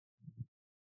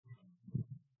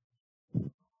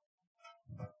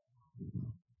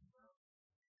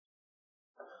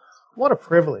What a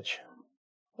privilege.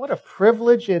 What a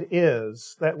privilege it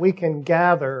is that we can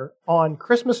gather on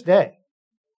Christmas Day.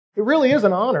 It really is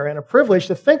an honor and a privilege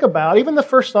to think about, even the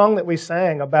first song that we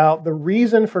sang about the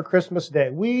reason for Christmas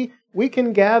Day. We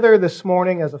can gather this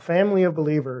morning as a family of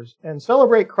believers and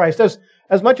celebrate Christ as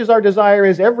much as our desire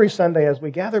is every Sunday as we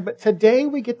gather, but today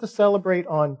we get to celebrate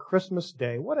on Christmas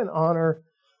Day. What an honor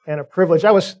and a privilege.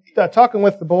 I was talking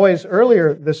with the boys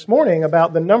earlier this morning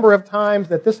about the number of times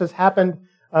that this has happened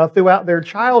throughout their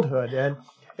childhood, and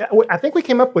I think we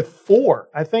came up with 4.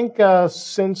 I think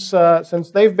since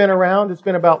they've been around, it's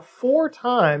been about 4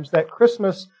 times that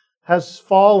Christmas has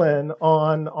fallen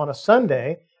on a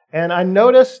Sunday. And I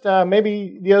noticed,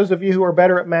 maybe those of you who are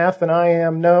better at math than I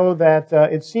am know that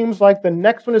it seems like the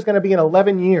next one is going to be in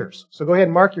 11 years. So go ahead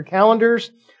and mark your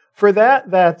calendars for that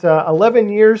 11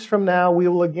 years from now, we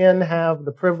will again have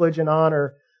the privilege and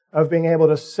honor of being able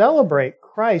to celebrate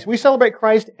Christ. We celebrate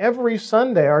Christ every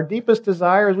Sunday. Our deepest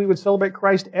desire is we would celebrate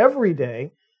Christ every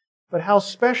day. But how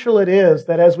special it is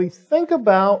that as we think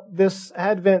about this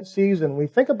Advent season, we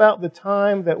think about the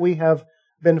time that we have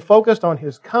been focused on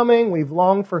His coming. We've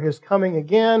longed for His coming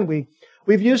again.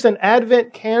 We've used an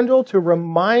Advent candle to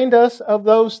remind us of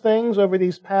those things over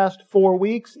these past 4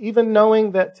 weeks, even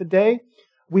knowing that today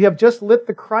we have just lit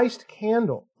the Christ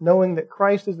candle, knowing that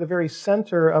Christ is the very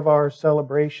center of our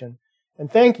celebration. And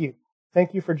thank you.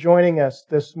 Thank you for joining us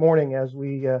this morning as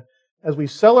we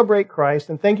celebrate Christ,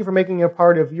 and thank you for making it a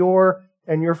part of your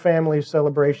and your family's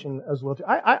celebration as well.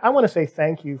 I want to say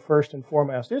thank you first and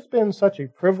foremost. It's been such a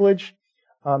privilege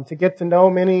to get to know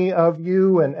many of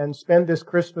you and spend this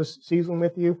Christmas season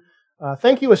with you.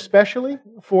 Thank you especially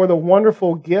for the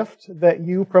wonderful gift that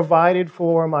you provided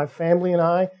for my family and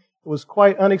I. It was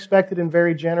quite unexpected and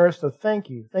very generous, so thank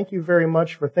you. Thank you very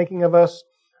much for thinking of us.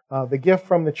 The gift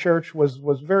from the church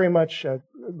was very much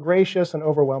gracious and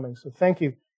overwhelming, so thank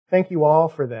you. Thank you all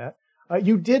for that.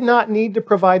 You did not need to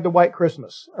provide the white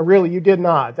Christmas. Really, you did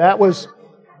not. That was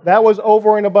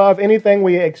over and above anything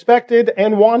we expected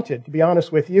and wanted, to be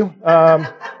honest with you.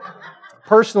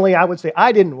 Personally, I would say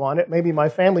I didn't want it. Maybe my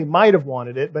family might have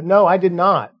wanted it, but no, I did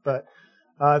not. But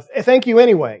thank you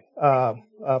anyway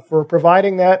for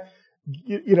providing that.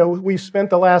 You know, we spent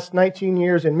the last 19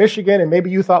 years in Michigan, and maybe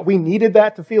you thought we needed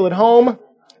that to feel at home.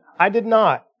 I did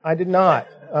not.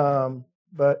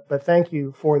 But thank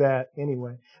you for that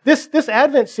anyway. This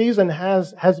Advent season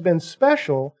has been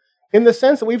special in the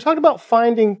sense that we've talked about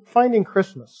finding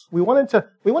Christmas. We wanted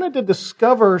to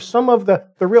discover some of the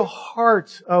real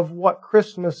heart of what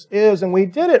Christmas is, and we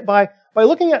did it by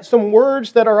looking at some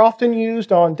words that are often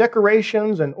used on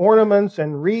decorations and ornaments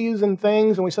and wreaths and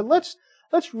things, and we said, let's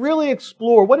really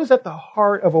explore what is at the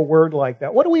heart of a word like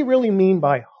that. What do we really mean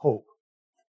by hope?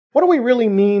 What do we really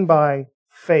mean by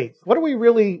faith? What do we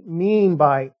really mean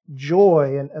by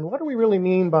joy? And what do we really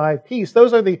mean by peace?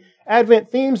 Those are the Advent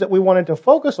themes that we wanted to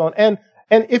focus on. And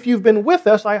if you've been with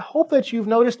us, I hope that you've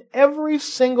noticed every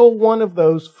single one of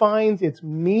those finds its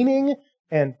meaning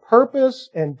and purpose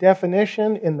and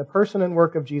definition in the person and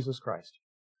work of Jesus Christ.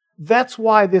 That's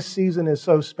why this season is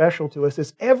so special to us,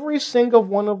 is every single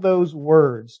one of those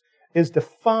words is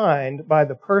defined by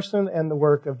the person and the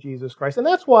work of Jesus Christ. And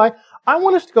that's why I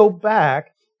want us to go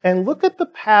back and look at the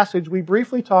passage we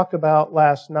briefly talked about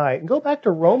last night and go back to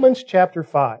Romans chapter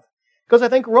 5. Because I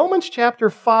think Romans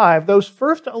chapter 5, those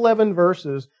first 11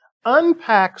 verses,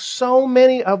 unpack so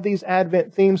many of these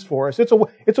Advent themes for us. It's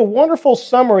a wonderful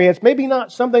summary. It's maybe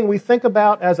not something we think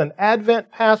about as an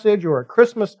Advent passage or a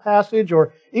Christmas passage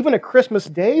or even a Christmas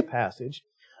Day passage,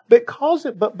 because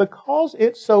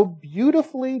it so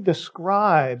beautifully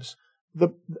describes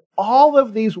all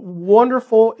of these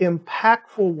wonderful,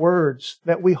 impactful words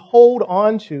that we hold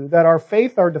on to, that our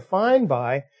faith are defined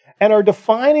by, and are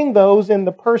defining those in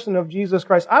the person of Jesus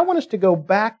Christ. I want us to go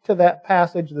back to that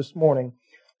passage this morning,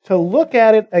 to look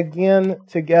at it again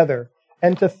together,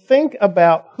 and to think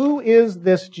about who is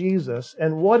this Jesus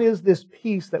and what is this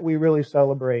peace that we really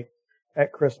celebrate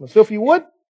at Christmas. So if you would,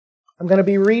 I'm going to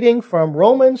be reading from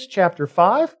Romans chapter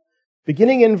 5,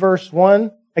 beginning in verse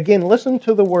 1. Again, listen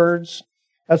to the words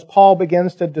as Paul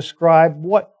begins to describe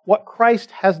what Christ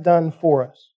has done for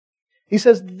us. He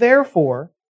says,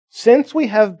 "Therefore, since we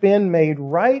have been made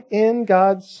right in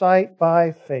God's sight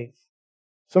by faith."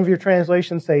 Some of your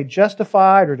translations say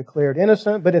justified or declared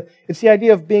innocent, but it's the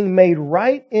idea of being made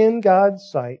right in God's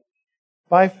sight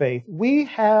by faith. We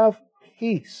have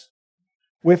peace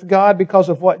with God because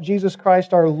of what Jesus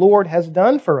Christ our Lord has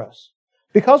done for us.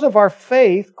 Because of our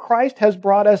faith, Christ has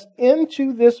brought us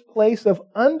into this place of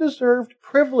undeserved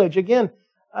privilege. Again,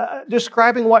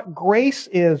 describing what grace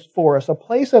is for us, a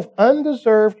place of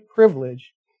undeserved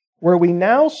privilege where we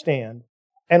now stand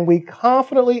and we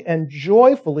confidently and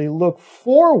joyfully look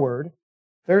forward,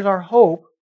 there's our hope,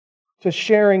 to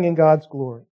sharing in God's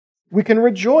glory. We can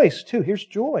rejoice too. Here's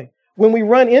joy. When we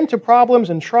run into problems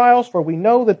and trials, for we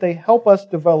know that they help us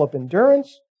develop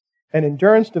endurance, and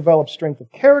endurance develops strength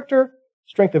of character,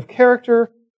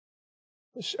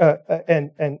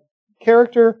 and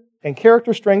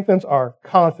character strengthens our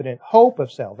confident hope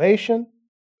of salvation.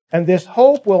 And this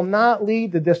hope will not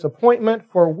lead to disappointment,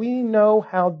 for we know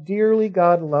how dearly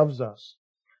God loves us,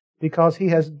 because He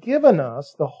has given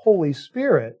us the Holy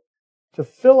Spirit to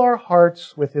fill our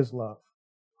hearts with His love.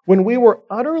 When we were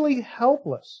utterly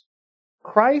helpless,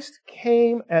 Christ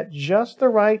came at just the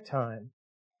right time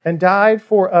and died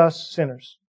for us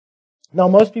sinners. Now,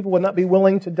 most people would not be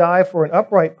willing to die for an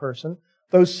upright person,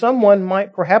 though someone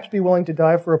might perhaps be willing to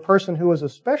die for a person who is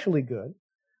especially good.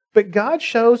 But God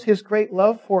shows His great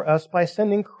love for us by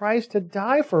sending Christ to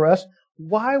die for us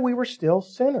while we were still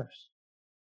sinners.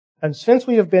 And since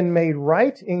we have been made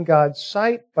right in God's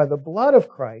sight by the blood of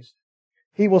Christ,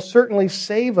 He will certainly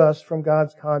save us from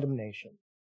God's condemnation.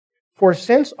 For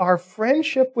since our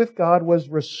friendship with God was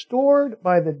restored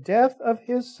by the death of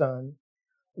His Son,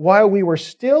 while we were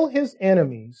still His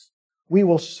enemies, we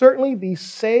will certainly be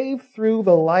saved through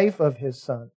the life of His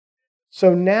Son.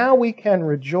 So now we can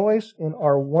rejoice in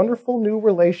our wonderful new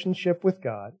relationship with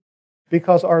God,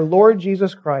 because our Lord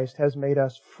Jesus Christ has made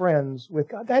us friends with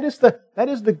God. That is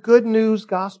the good news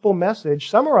gospel message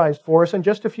summarized for us in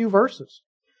just a few verses.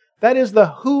 That is the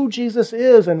who Jesus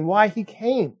is and why He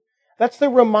came. That's the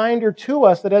reminder to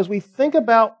us that as we think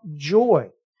about joy,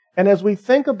 and as we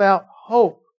think about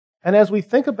hope, and as we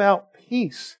think about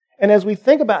peace, and as we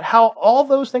think about how all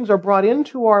those things are brought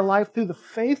into our life through the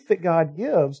faith that God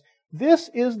gives, this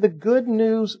is the good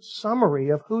news summary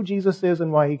of who Jesus is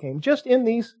and why He came, just in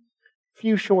these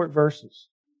few short verses.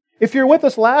 If you're with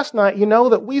us last night, you know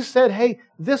that we said, hey,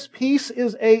 this peace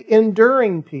is an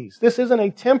enduring peace. This isn't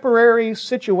a temporary,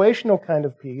 situational kind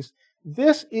of peace.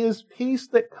 This is peace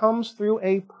that comes through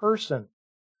a person,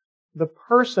 the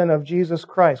person of Jesus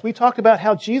Christ. We talked about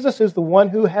how Jesus is the one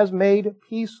who has made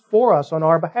peace for us on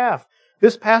our behalf.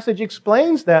 This passage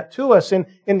explains that to us.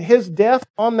 In His death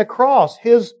on the cross,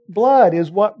 His blood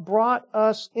is what brought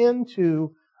us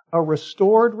into a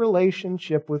restored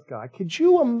relationship with God. Could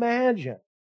you imagine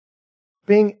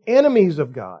being enemies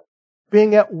of God,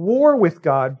 being at war with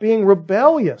God, being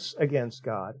rebellious against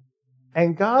God,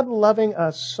 and God loving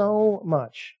us so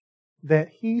much that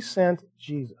He sent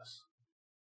Jesus?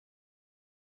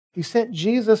 He sent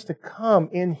Jesus to come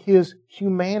in His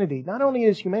humanity, not only in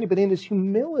His humanity, but in His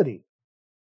humility,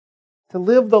 to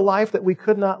live the life that we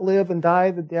could not live and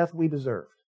die the death we deserved,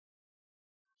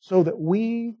 so that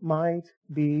we might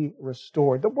be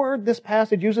restored. The word this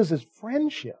passage uses is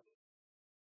friendship.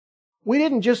 We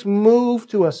didn't just move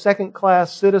to a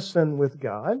second-class citizen with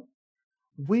God.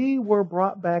 We were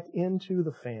brought back into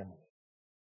the family.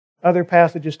 Other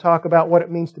passages talk about what it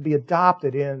means to be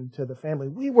adopted into the family.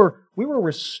 We were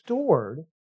restored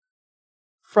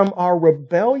from our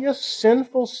rebellious,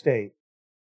 sinful state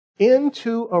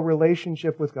into a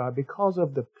relationship with God because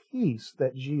of the peace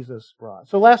that Jesus brought.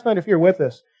 So last night, if you're with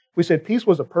us, we said peace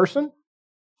was a person,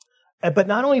 but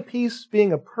not only peace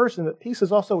being a person, but peace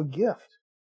is also a gift.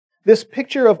 This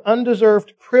picture of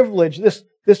undeserved privilege,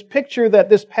 this picture that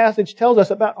this passage tells us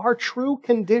about our true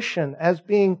condition as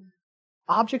being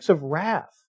objects of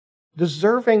wrath,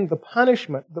 deserving the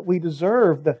punishment that we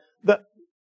deserve,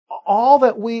 all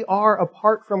that we are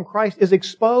apart from Christ is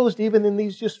exposed even in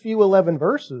these just few 11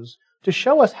 verses to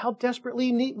show us how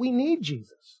desperately we need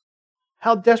Jesus,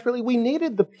 how desperately we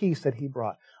needed the peace that He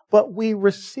brought. But we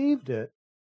received it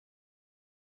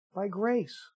by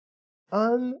grace,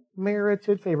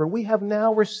 unmerited favor. We have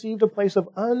now received a place of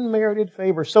unmerited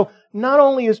favor. So not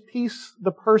only is peace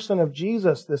the person of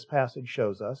Jesus, this passage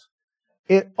shows us,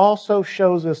 it also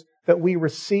shows us that we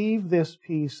receive this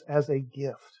peace as a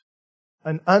gift,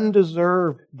 an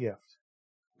undeserved gift.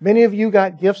 Many of you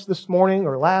got gifts this morning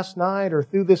or last night or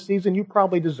through this season you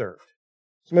probably deserved.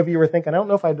 Some of you were thinking, I don't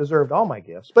know if I deserved all my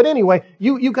gifts. But anyway,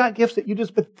 you got gifts that you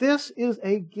just, but this is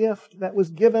a gift that was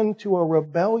given to a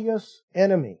rebellious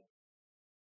enemy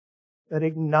that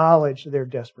acknowledged their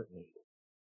desperate need.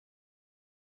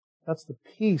 That's the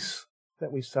peace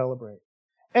that we celebrate.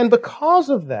 And because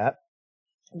of that,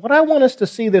 what I want us to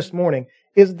see this morning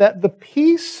is that the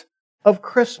peace of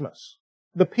Christmas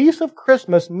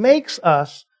makes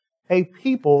us a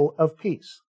people of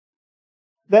peace.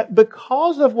 That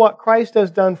because of what Christ has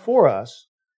done for us,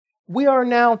 we are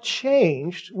now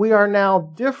changed, we are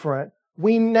now different,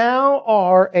 we now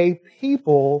are a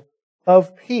people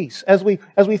of peace. As we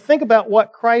think about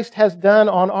what Christ has done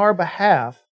on our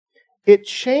behalf, it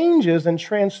changes and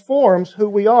transforms who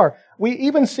we are. We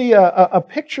even see a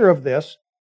picture of this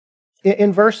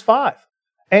in verse 5.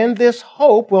 And this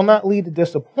hope will not lead to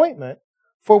disappointment,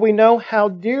 for we know how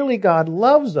dearly God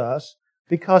loves us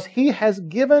because He has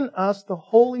given us the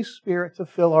Holy Spirit to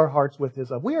fill our hearts with His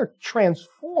love. We are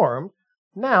transformed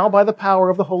now by the power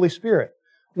of the Holy Spirit.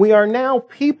 We are now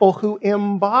people who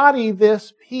embody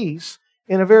this peace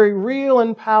in a very real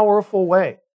and powerful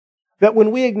way. That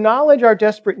when we acknowledge our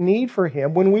desperate need for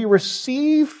Him, when we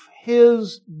receive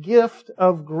His gift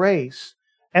of grace,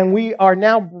 and we are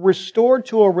now restored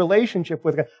to a relationship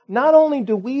with God, not only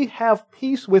do we have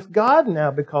peace with God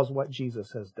now because of what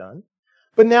Jesus has done,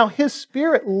 but now His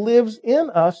Spirit lives in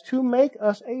us to make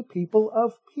us a people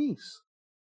of peace.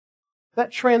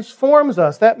 That transforms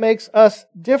us. That makes us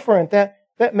different. That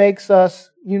makes us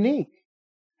unique.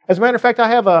 As a matter of fact, I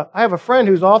have a friend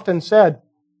who's often said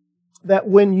that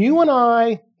when you and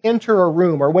I enter a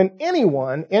room, or when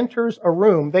anyone enters a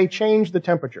room, they change the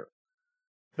temperature.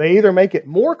 They either make it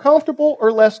more comfortable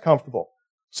or less comfortable.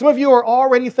 Some of you are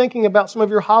already thinking about some of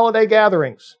your holiday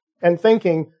gatherings and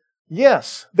thinking,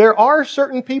 yes, there are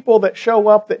certain people that show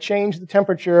up that change the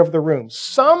temperature of the room.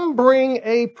 Some bring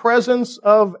a presence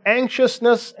of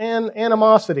anxiousness and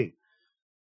animosity.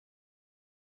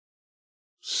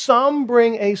 Some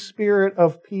bring a spirit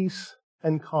of peace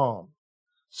and calm.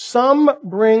 Some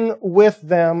bring with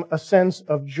them a sense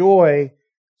of joy.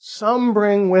 Some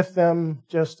bring with them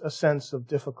just a sense of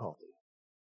difficulty.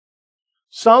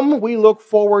 Some we look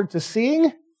forward to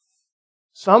seeing.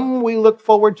 Some we look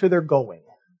forward to their going.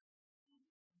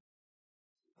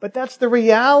 But that's the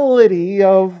reality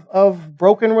of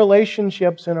broken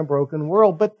relationships in a broken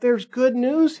world. But there's good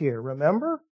news here,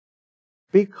 remember?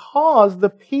 Because the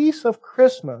peace of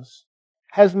Christmas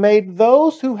has made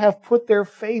those who have put their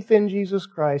faith in Jesus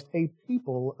Christ a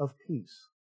people of peace.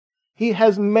 He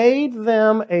has made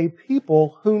them a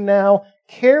people who now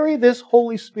carry this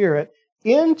Holy Spirit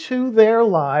into their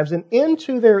lives and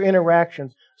into their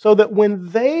interactions, so that when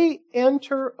they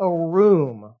enter a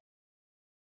room,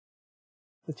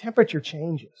 the temperature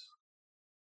changes.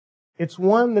 It's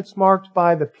one that's marked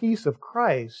by the peace of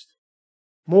Christ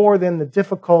more than the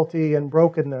difficulty and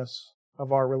brokenness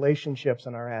of our relationships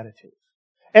and our attitudes.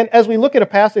 And as we look at a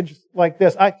passage like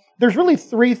this, there's really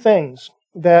three things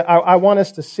that I want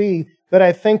us to see that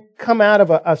I think come out of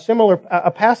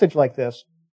a passage like this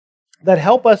that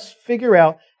help us figure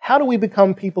out how do we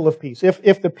become people of peace.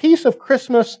 If the peace of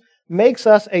Christmas makes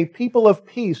us a people of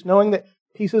peace, knowing that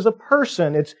peace is a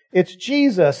person, it's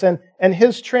Jesus and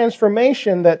His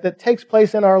transformation that takes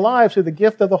place in our lives through the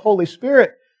gift of the Holy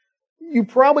Spirit, you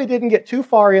probably didn't get too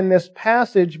far in this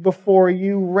passage before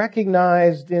you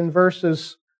recognized in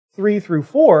verses 3 through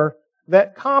 4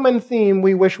 that common theme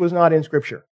we wish was not in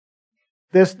Scripture.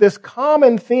 This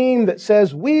common theme that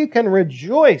says we can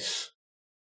rejoice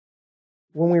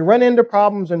when we run into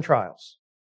problems and trials.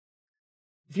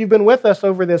 If you've been with us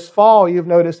over this fall, you've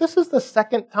noticed this is the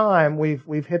second time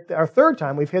third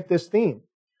time we've hit this theme.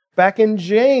 Back in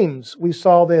James, we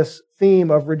saw this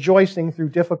theme of rejoicing through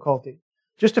difficulty.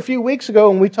 Just a few weeks ago,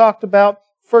 when we talked about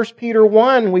 1 Peter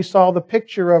 1, we saw the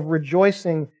picture of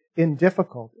rejoicing in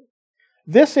difficulty.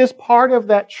 This is part of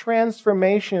that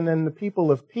transformation in the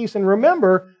people of peace. And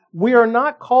remember, we are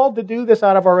not called to do this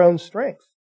out of our own strength.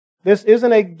 This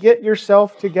isn't a get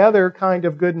yourself together kind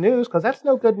of good news, because that's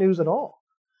no good news at all.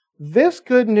 This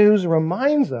good news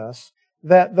reminds us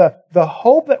that the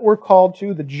hope that we're called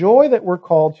to, the joy that we're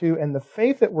called to, and the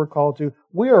faith that we're called to,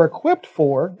 we are equipped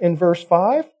for in verse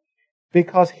 5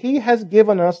 because He has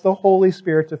given us the Holy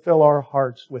Spirit to fill our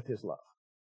hearts with His love.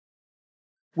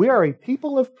 We are a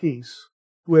people of peace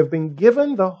who have been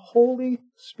given the Holy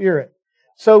Spirit.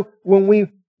 So when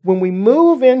we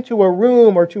move into a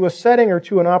room or to a setting or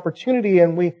to an opportunity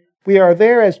and we are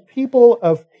there as people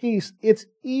of peace, it's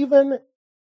even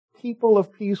people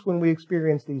of peace when we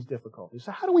experience these difficulties.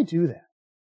 So how do we do that?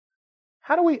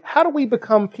 How do we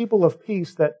become people of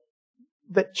peace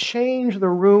that change the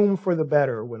room for the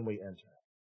better when we enter?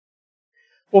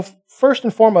 Well, first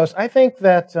and foremost, I think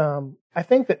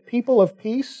that people of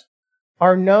peace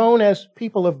are known as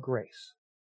people of grace.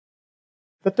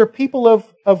 That they're people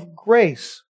of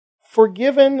grace.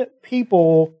 Forgiven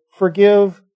people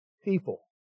forgive people.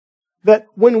 That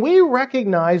when we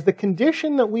recognize the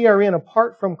condition that we are in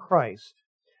apart from Christ,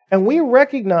 and we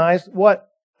recognize what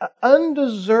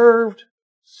undeserved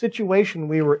situation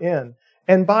we were in,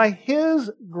 and by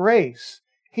His grace,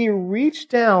 He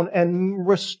reached down and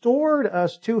restored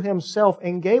us to Himself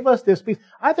and gave us this peace,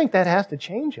 I think that has to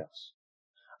change us.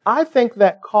 I think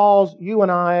that calls you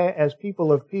and I as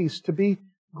people of peace to be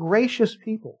gracious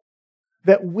people.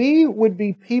 that we would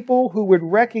be people who would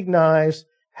recognize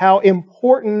how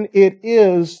important it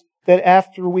is that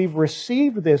after we've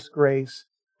received this grace,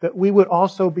 that we would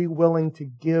also be willing to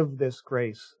give this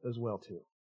grace as well too.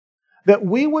 That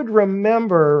we would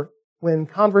remember when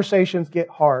conversations get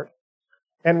hard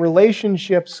and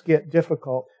relationships get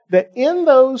difficult, that in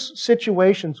those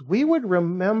situations we would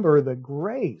remember the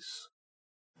grace,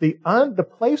 the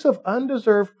place of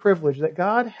undeserved privilege that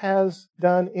God has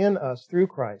done in us through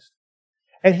Christ.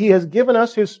 And He has given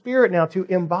us His Spirit now to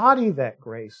embody that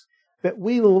grace, that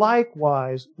we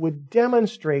likewise would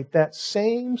demonstrate that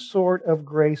same sort of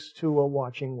grace to a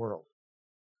watching world.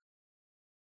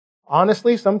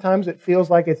 Honestly, sometimes it feels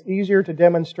like it's easier to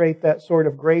demonstrate that sort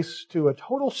of grace to a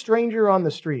total stranger on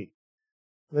the street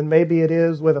than maybe it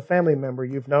is with a family member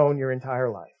you've known your entire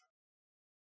life.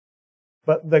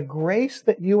 But the grace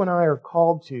that you and I are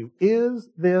called to is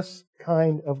this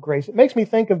kind of grace. It makes me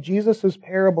think of Jesus'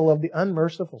 parable of the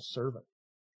unmerciful servant.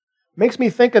 It makes me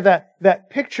think of that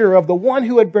picture of the one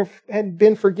who had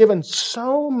been forgiven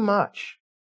so much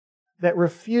that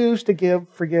refused to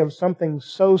forgive something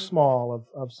so small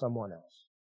of someone else.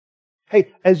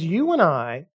 Hey, as you and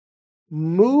I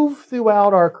move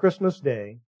throughout our Christmas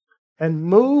day and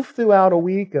move throughout a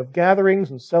week of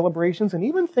gatherings and celebrations and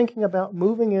even thinking about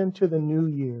moving into the new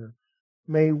year,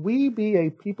 may we be a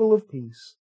people of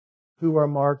peace who are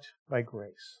marked by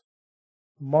grace.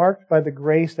 Marked by the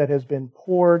grace that has been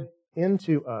poured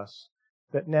into us,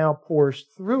 that now pours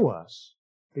through us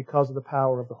because of the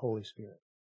power of the Holy Spirit.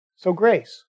 So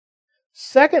grace.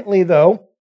 Secondly, though,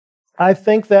 I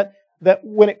think that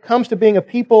when it comes to being a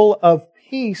people of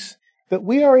peace, that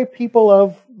we are a people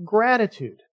of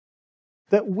gratitude.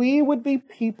 That we would be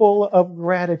people of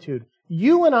gratitude.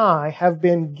 You and I have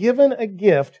been given a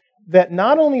gift that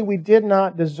not only we did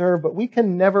not deserve, but we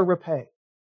can never repay.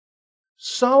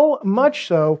 So much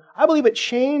so, I believe it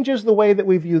changes the way that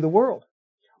we view the world.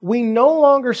 We no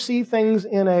longer see things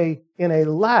in a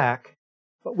lack,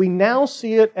 but we now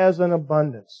see it as an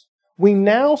abundance. We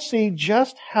now see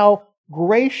just how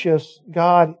gracious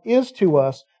God is to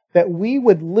us, that we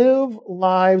would live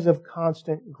lives of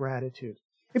constant gratitude.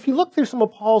 If you look through some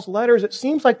of Paul's letters, it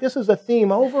seems like this is a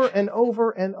theme over and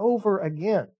over and over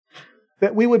again.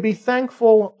 That we would be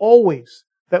thankful always.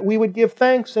 That we would give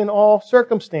thanks in all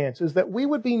circumstances. That we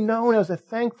would be known as a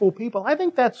thankful people. I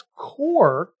think that's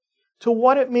core to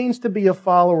what it means to be a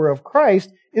follower of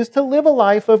Christ, is to live a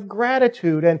life of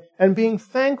gratitude and being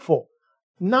thankful.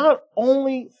 Not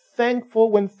only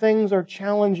thankful when things are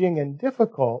challenging and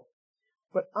difficult,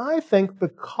 but I think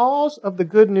because of the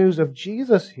good news of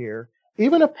Jesus here,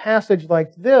 even a passage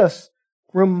like this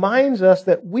reminds us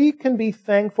that we can be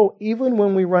thankful even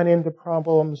when we run into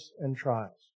problems and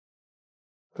trials.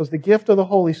 Because the gift of the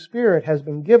Holy Spirit has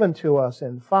been given to us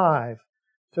in 5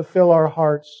 to fill our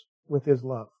hearts with His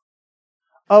love.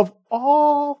 Of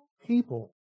all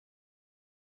people,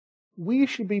 we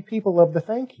should be people of the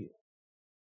thank you.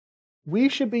 We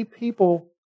should be people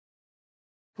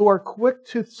who are quick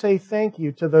to say thank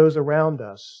you to those around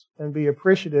us and be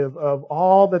appreciative of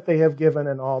all that they have given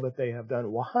and all that they have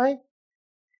done. Why?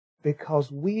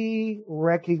 Because we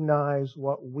recognize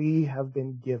what we have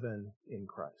been given in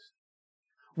Christ.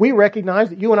 We recognize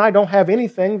that you and I don't have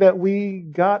anything that we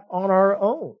got on our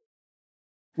own.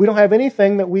 We don't have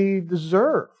anything that we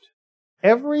deserved.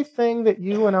 Everything that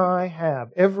you and I have,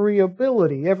 every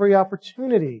ability, every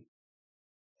opportunity,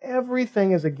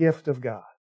 everything is a gift of God.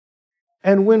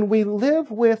 And when we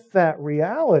live with that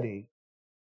reality,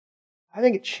 I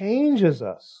think it changes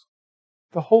us.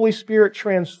 The Holy Spirit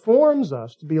transforms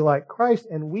us to be like Christ,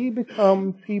 and we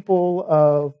become people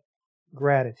of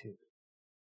gratitude.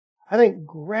 I think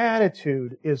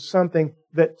gratitude is something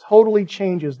that totally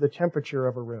changes the temperature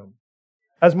of a room.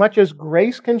 As much as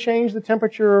grace can change the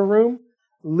temperature of a room,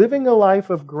 living a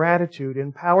life of gratitude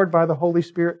empowered by the Holy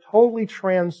Spirit totally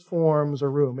transforms a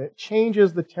room. It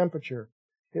changes the temperature.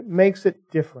 It makes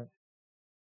it different.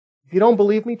 If you don't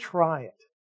believe me, try it.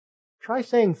 Try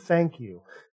saying thank you.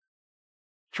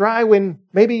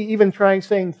 Maybe even try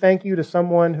saying thank you to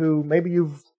someone who maybe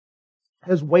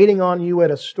is waiting on you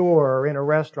at a store or in a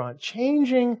restaurant.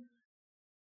 Changing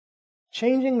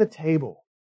the table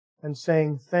and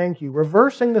saying thank you.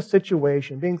 Reversing the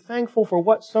situation. Being thankful for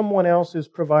what someone else is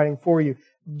providing for you.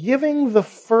 Giving the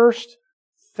first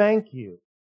thank you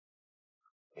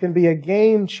can be a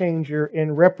game changer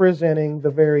in representing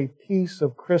the very peace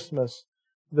of Christmas,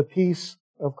 the peace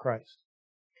of Christ.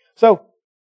 So,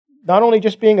 not only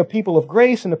just being a people of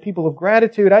grace and a people of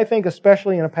gratitude, I think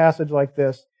especially in a passage like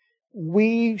this,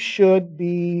 we should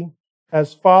be,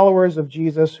 as followers of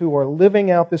Jesus who are living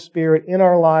out the Spirit in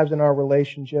our lives and our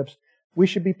relationships, We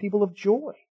should be people of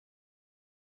joy.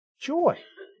 Joy.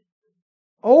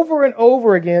 Over and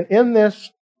over again in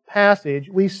this passage,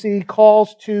 we see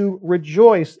calls to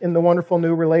rejoice in the wonderful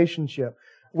new relationship.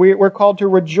 We're called to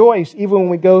rejoice even when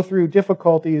we go through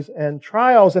difficulties and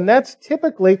trials, and that's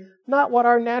typically not what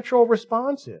our natural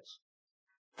response is.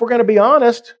 If we're going to be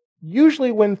honest,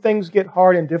 usually when things get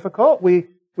hard and difficult, we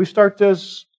start to,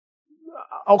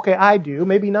 okay, I do,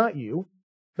 maybe not you.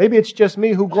 Maybe it's just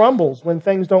me who grumbles when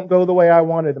things don't go the way I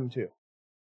wanted them to.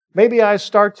 Maybe I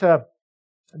start to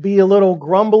be a little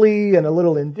grumbly and a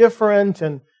little indifferent,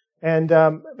 and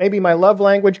maybe my love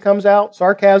language comes out,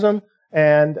 sarcasm,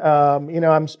 and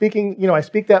I'm speaking, I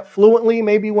speak that fluently.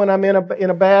 Maybe when I'm in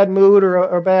a bad mood or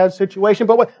a bad situation,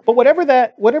 but whatever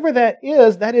that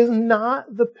is not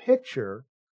the picture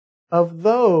of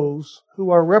those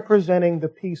who are representing the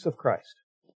peace of Christ.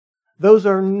 Those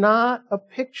are not a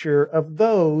picture of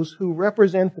those who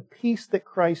represent the peace that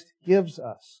Christ gives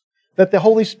us, that the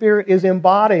Holy Spirit is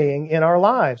embodying in our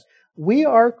lives. We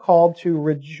are called to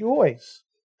rejoice,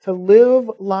 to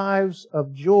live lives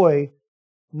of joy,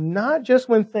 not just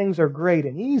when things are great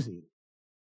and easy,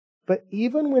 but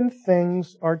even when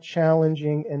things are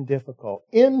challenging and difficult,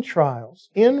 in trials,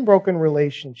 in broken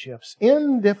relationships,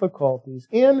 in difficulties,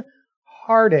 in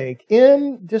heartache,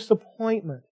 in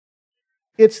disappointment.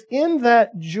 It's in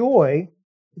that joy,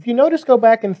 if you notice, go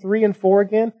back in 3 and 4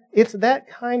 again, it's that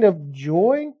kind of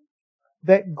joy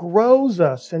that grows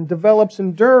us and develops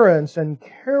endurance and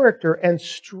character and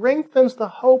strengthens the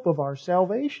hope of our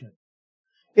salvation.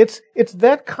 It's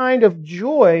that kind of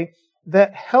joy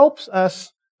that helps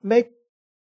us make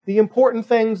the important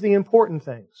things,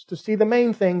 to see the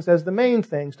main things as the main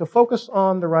things, to focus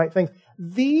on the right things.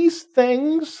 These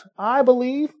things, I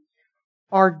believe,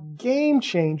 are game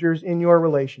changers in your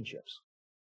relationships.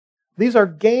 These are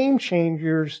game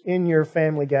changers in your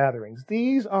family gatherings.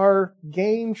 These are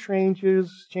game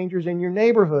changers in your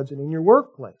neighborhoods and in your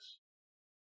workplace.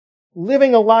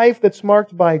 Living a life that's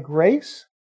marked by grace,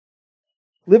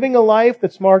 living a life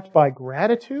that's marked by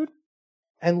gratitude,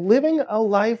 and living a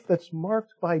life that's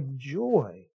marked by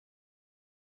joy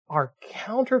are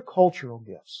countercultural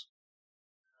gifts.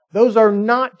 Those are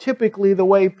not typically the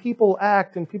way people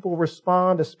act and people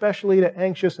respond, especially to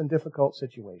anxious and difficult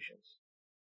situations.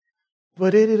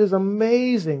 But it is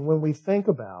amazing when we think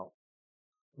about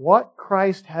what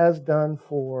Christ has done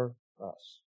for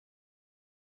us.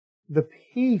 The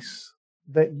peace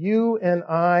that you and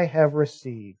I have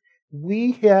received.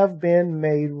 We have been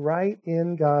made right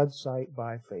in God's sight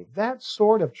by faith. That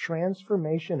sort of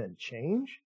transformation and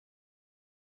change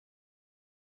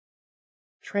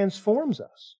transforms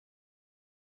us.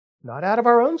 Not out of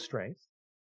our own strength,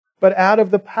 but out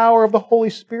of the power of the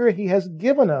Holy Spirit He has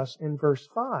given us in verse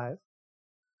 5,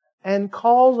 and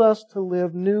calls us to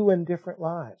live new and different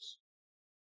lives,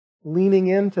 leaning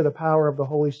into the power of the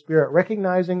Holy Spirit,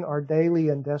 recognizing our daily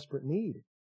and desperate need,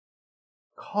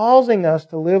 causing us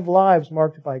to live lives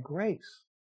marked by grace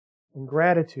and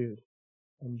gratitude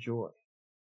and joy.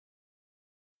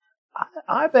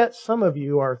 I bet some of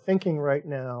you are thinking right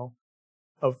now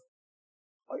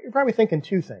you're probably thinking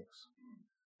two things.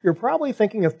 You're probably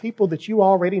thinking of people that you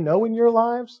already know in your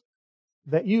lives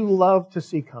that you love to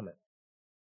see coming.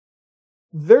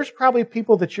 There's probably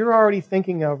people that you're already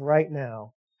thinking of right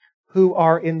now who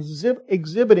are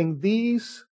exhibiting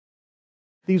these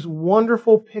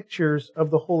wonderful pictures of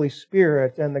the Holy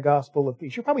Spirit and the gospel of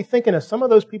peace. You're probably thinking of some of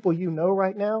those people you know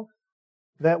right now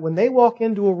that when they walk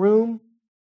into a room,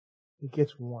 it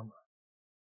gets warmer.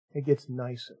 It gets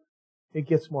nicer. It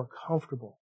gets more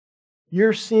comfortable.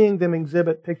 You're seeing them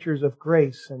exhibit pictures of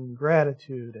grace and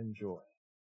gratitude and joy.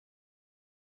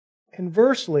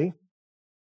 Conversely,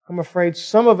 I'm afraid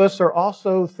some of us are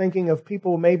also thinking of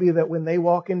people maybe that when they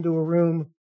walk into a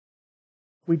room,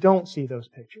 we don't see those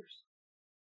pictures.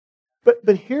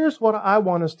 But here's what I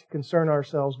want us to concern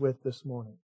ourselves with this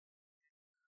morning.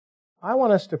 I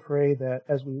want us to pray that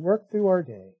as we work through our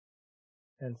day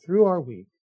and through our week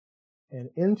and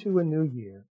into a new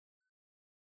year,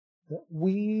 that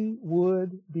we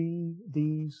would be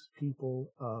these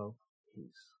people of peace.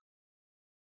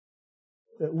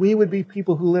 That we would be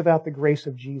people who live out the grace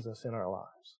of Jesus in our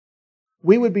lives.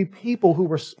 We would be people who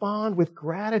respond with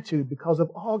gratitude because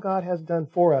of all God has done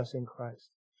for us in Christ.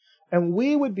 And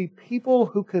we would be people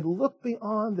who could look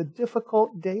beyond the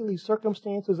difficult daily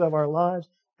circumstances of our lives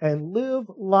and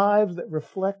live lives that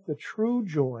reflect the true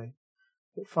joy,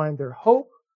 that find their hope,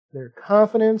 their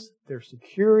confidence, their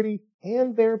security,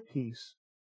 and their peace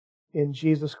in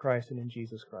Jesus Christ and in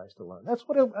Jesus Christ alone. That's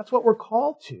what we're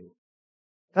called to.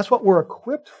 That's what we're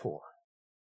equipped for.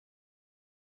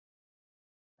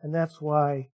 And that's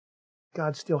why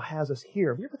God still has us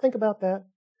here. Have you ever think about that?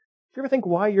 Do you ever think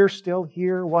why you're still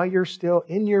here, why you're still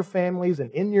in your families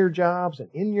and in your jobs and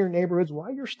in your neighborhoods,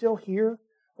 why you're still here?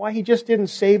 Why He just didn't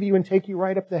save you and take you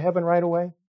right up to heaven right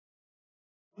away?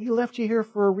 He left you here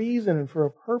for a reason and for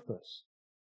a purpose.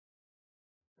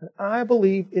 And I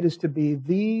believe it is to be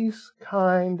these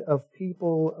kind of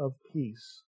people of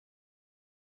peace,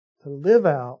 to live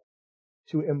out,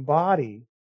 to embody,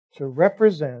 to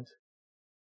represent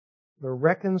the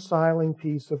reconciling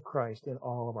peace of Christ in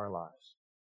all of our lives.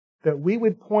 That we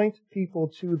would point people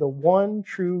to the one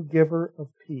true giver of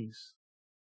peace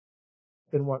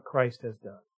in what Christ has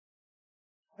done.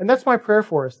 And that's my prayer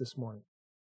for us this morning.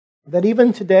 That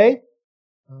even today,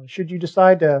 should you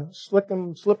decide to slip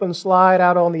and slide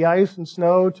out on the ice and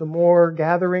snow to more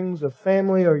gatherings of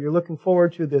family, or you're looking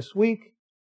forward to this week,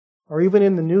 or even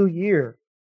in the new year,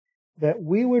 that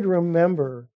we would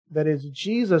remember that it's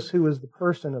Jesus who is the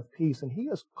person of peace, and He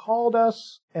has called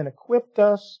us and equipped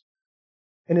us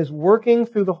and is working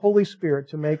through the Holy Spirit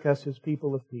to make us His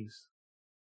people of peace.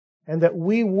 And that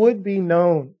we would be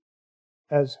known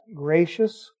as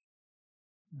gracious,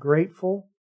 grateful,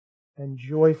 and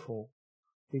joyful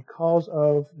because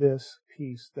of this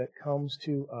peace that comes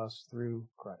to us through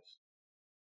Christ.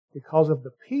 Because of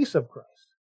the peace of Christ,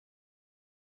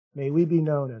 may we be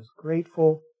known as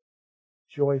grateful,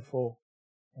 joyful,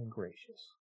 and gracious.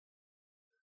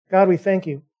 God, we thank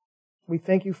You. We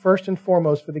thank You first and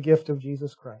foremost for the gift of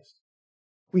Jesus Christ.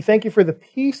 We thank You for the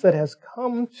peace that has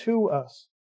come to us,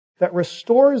 that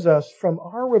restores us from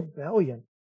our rebellion.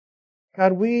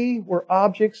 God, we were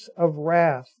objects of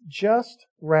wrath, just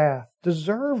wrath,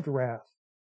 deserved wrath,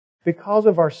 because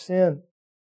of our sin,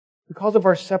 because of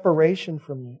our separation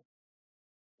from You.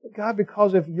 But God,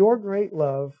 because of Your great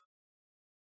love,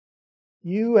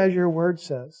 You, as Your Word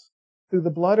says, through the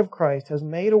blood of Christ, has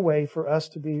made a way for us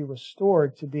to be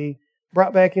restored, to be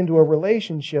brought back into a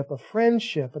relationship, a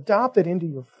friendship, adopted into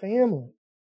Your family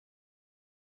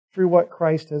through what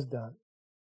Christ has done.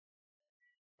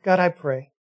 God, I pray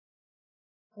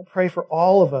for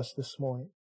all of us this morning,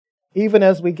 even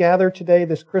as we gather today,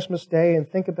 this Christmas day, and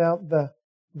think about the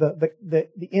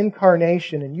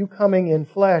incarnation and You coming in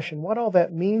flesh and what all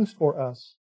that means for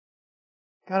us.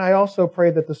 God, I also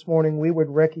pray that this morning we would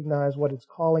recognize what it's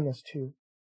calling us to.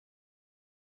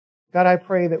 God, I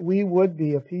pray that we would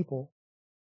be a people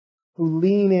who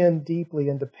lean in deeply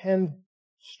and depend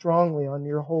strongly on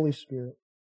Your Holy Spirit,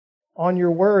 on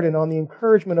Your Word, and on the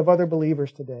encouragement of other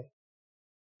believers today.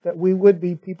 That we would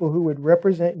be people who would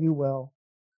represent You well.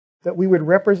 That we would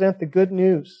represent the good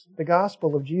news, the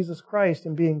gospel of Jesus Christ,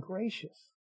 in being gracious.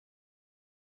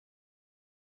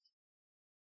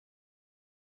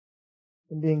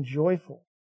 In being joyful.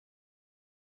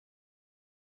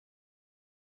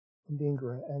 And being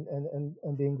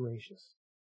gracious.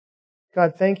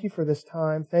 God, thank You for this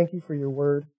time. Thank You for Your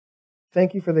Word.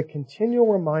 Thank You for the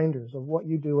continual reminders of what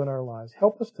You do in our lives.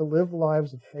 Help us to live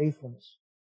lives of faithfulness.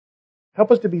 Help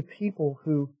us to be people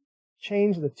who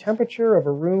change the temperature of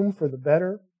a room for the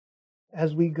better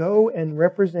as we go and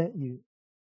represent You.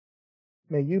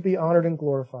 May You be honored and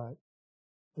glorified.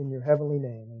 In Your heavenly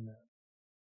name, amen.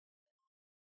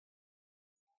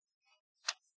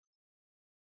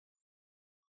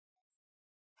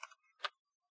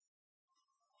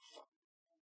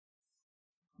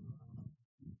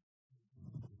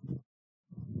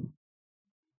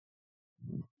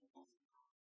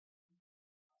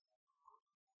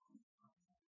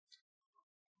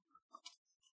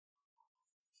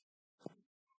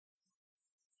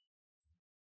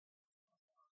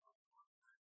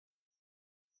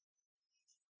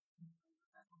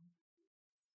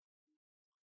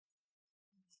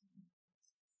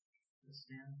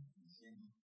 Stand and sing.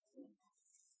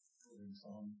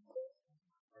 Psalm,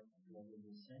 what will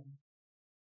we sing?